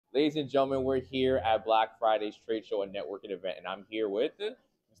Ladies and gentlemen, we're here at Black Friday's trade show and networking event, and I'm here with.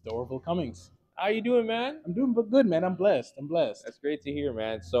 Mr. Orville Cummings. How you doing, man? I'm doing good, man. I'm blessed. I'm blessed. That's great to hear,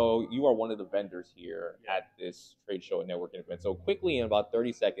 man. So you are one of the vendors here Yeah. at this trade show and networking event. So quickly, in about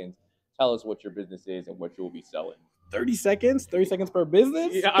 30 seconds, tell us what your business is and what you will be selling. 30 seconds? 30 seconds per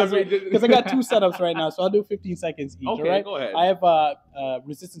business? Yeah, I mean, Because I got two setups right now, so I'll do 15 seconds each, Okay, all right? go ahead. I have a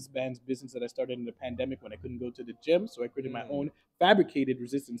resistance bands business that I started in the pandemic when I couldn't go to the gym, so I created my own fabricated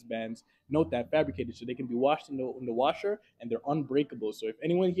resistance bands. Note that, fabricated, so they can be washed in the washer, and they're unbreakable. So if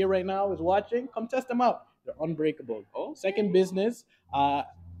anyone here right now is watching, come test them out. They're unbreakable. Okay. Second business, on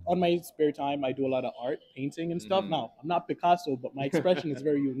my spare time, I do a lot of art, painting and stuff. Now, I'm not Picasso, but my expression is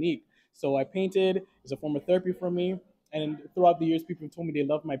very unique. So I painted. It's a form of therapy for me. And throughout the years, people have told me they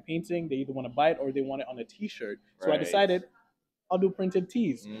love my painting. They either want to buy it or they want it on a T-shirt. So I Right. decided I'll do printed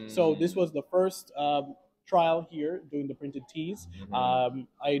tees. So this was the first trial here doing the printed tees. I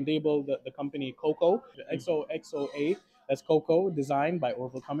enabled the company Coco, the XOXOA. That's Coco, designed by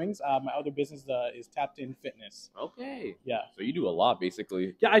Orville Cummings. My other business is Tapped In Fitness. Okay. Yeah. So you do a lot,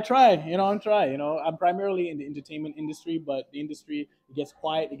 basically. Yeah, I try. I'm primarily in the entertainment industry, but the industry it gets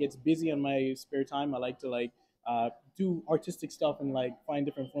quiet, it gets busy on my spare time. I like to do artistic stuff and find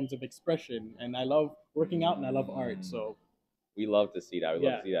different forms of expression. And I love working out and I love art. So We love to see that. We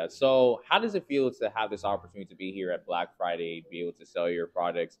love Yeah. to see that. So, how does it feel to have this opportunity to be here at Black Friday, be able to sell your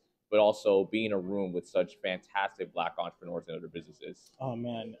products, but also be in a room with such fantastic Black entrepreneurs and other businesses? oh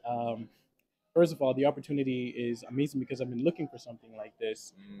man. First of all, the opportunity is amazing because I've been looking for something like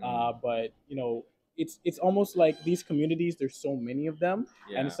this. But it's almost like these communities. There's so many of them,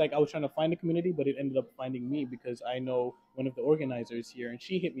 and it's like I was trying to find a community, but it ended up finding me because I know one of the organizers here, and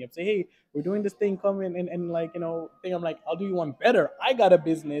she hit me up, say, "Hey, we're doing this thing, come in and thing." I'm like, "I'll do you one better. I got a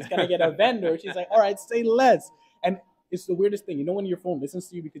business. Can I get a vendor?" She's like, "All right, say less." And it's the weirdest thing, when your phone listens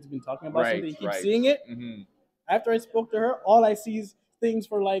to you because you've been talking about something, you keep seeing it. After I spoke to her, all I see is things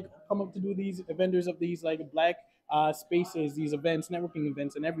for come up to do these vendors of these black spaces, these events, networking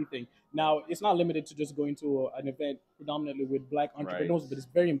events, and everything. Now, it's not limited to just going to an event predominantly with black entrepreneurs, but it's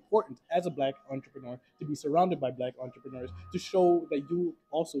very important as a black entrepreneur to be surrounded by black entrepreneurs to show that you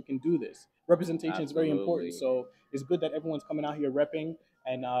also can do this. Representation is very important, so it's good that everyone's coming out here repping.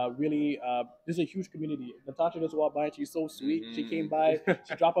 And really, there's a huge community. Natasha just walked by and she's so sweet. She came by,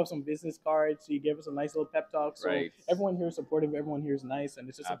 she dropped off some business cards, she gave us a nice little pep talk. So everyone here is supportive, everyone here is nice, and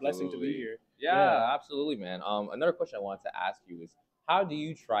it's just a blessing to be here. Yeah, absolutely, man. Another question I wanted to ask you is, how do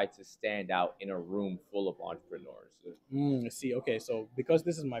you try to stand out in a room full of entrepreneurs? Okay, so because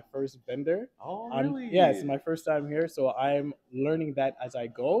this is my first vendor, Oh, really? yeah, it's my first time here, so I'm learning that as I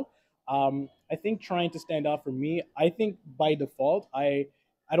go. I think trying to stand out for me, I think by default, I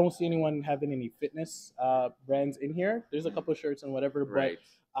don't see anyone having any fitness brands in here. There's a couple of shirts and whatever, Right.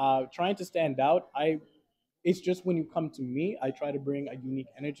 but trying to stand out, it's just when you come to me, I try to bring a unique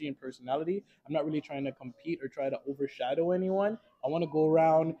energy and personality. I'm not really trying to compete or try to overshadow anyone. I want to go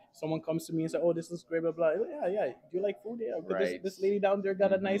around. Someone comes to me and say, "Oh, this is great, blah blah." Yeah, yeah. Do you like food? Yeah. This lady down there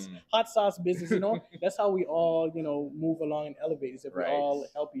got a nice hot sauce business. That's how we all move along and elevate. Is if we all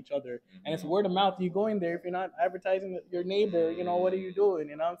help each other, and it's word of mouth. You go in there if you're not advertising your neighbor. What are you doing?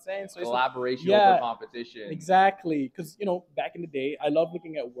 You know what I'm saying? So Collaboration over competition. Exactly, because back in the day, I love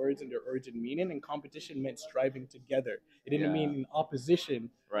looking at words and their origin meaning, and competition meant striving together. It didn't mean in opposition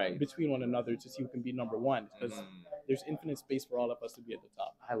between one another to see who can be number one, because there's infinite space for all of us to be at the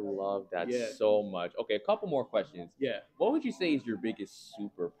top. I love that so much. Okay, a couple more questions. Yeah. What would you say is your biggest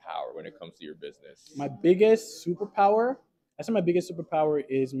superpower when it comes to your business? My biggest superpower, I say my biggest superpower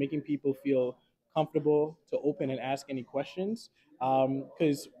is making people feel comfortable to open and ask any questions.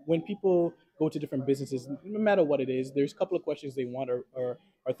 Because when people go to different businesses, no matter what it is, there's a couple of questions they want or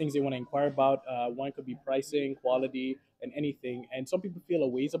things they want to inquire about. One could be pricing, quality, and anything. And some people feel a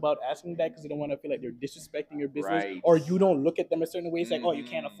ways about asking that because they don't want to feel like they're disrespecting your business, or you don't look at them a certain way. It's like, oh, you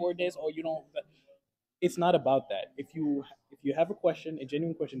can't afford this, or you don't. It's not about that. If you have a question, a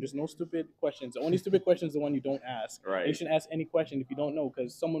genuine question, there's no stupid questions. The only stupid question is the one you don't ask. Right. And you shouldn't ask any question if you don't know,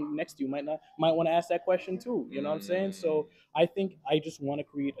 because someone next to you might want to ask that question too. You know what I'm saying? So I think I just want to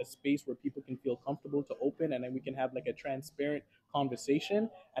create a space where people can feel comfortable to open, and then we can have a transparent conversation.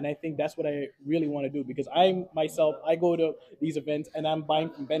 And I think that's what I really want to do, because I go to these events and I'm buying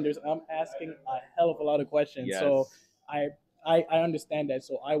from vendors and I'm asking a hell of a lot of questions. Yes. So I understand that.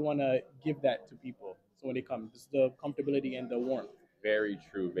 So I want to give that to people. So when they come, it's the comfortability and the warmth. Very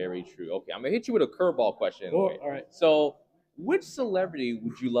true, very true. Okay, I'm gonna hit you with a curveball question. Oh, all right. So, which celebrity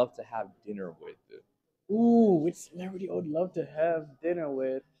would you love to have dinner with? Ooh, which celebrity I would love to have dinner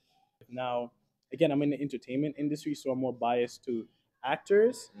with? Now, again, I'm in the entertainment industry, so I'm more biased to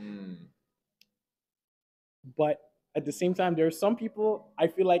actors, but at the same time, there are some people I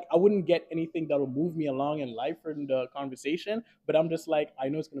feel like I wouldn't get anything that will move me along in life or in the conversation. But I'm just like, I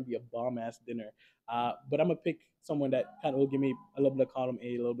know it's gonna be a bomb ass dinner. But I'm gonna pick someone that kind of will give me a little bit of column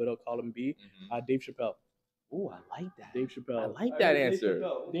A, a little bit of column B. Dave Chappelle. Oh, I like that. Dave Chappelle. I like that answer.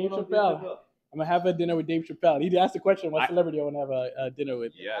 Dave Chappelle. I'm gonna have a dinner with Dave Chappelle. He asked the question, what celebrity I want to have a dinner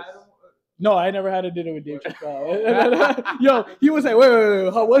with? Yes. No, I never had a dinner with Dave Chappelle. Yo, he was like,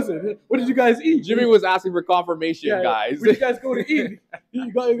 wait, how was it? What did you guys eat? Jimmy was asking for confirmation, guys. Where did you guys go to eat?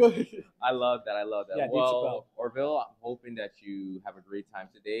 You go. I love that. Yeah, well, Orville, I'm hoping that you have a great time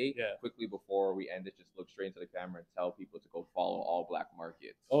today. Yeah. Quickly before we end it, just look straight into the camera and tell people to go follow All Blk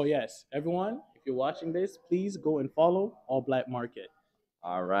Market. Oh, yes. Everyone, if you're watching this, please go and follow All Blk Market.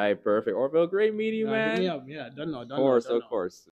 All right, perfect. Orville, great meeting you, man. Hit me up. Yeah, done. Of course.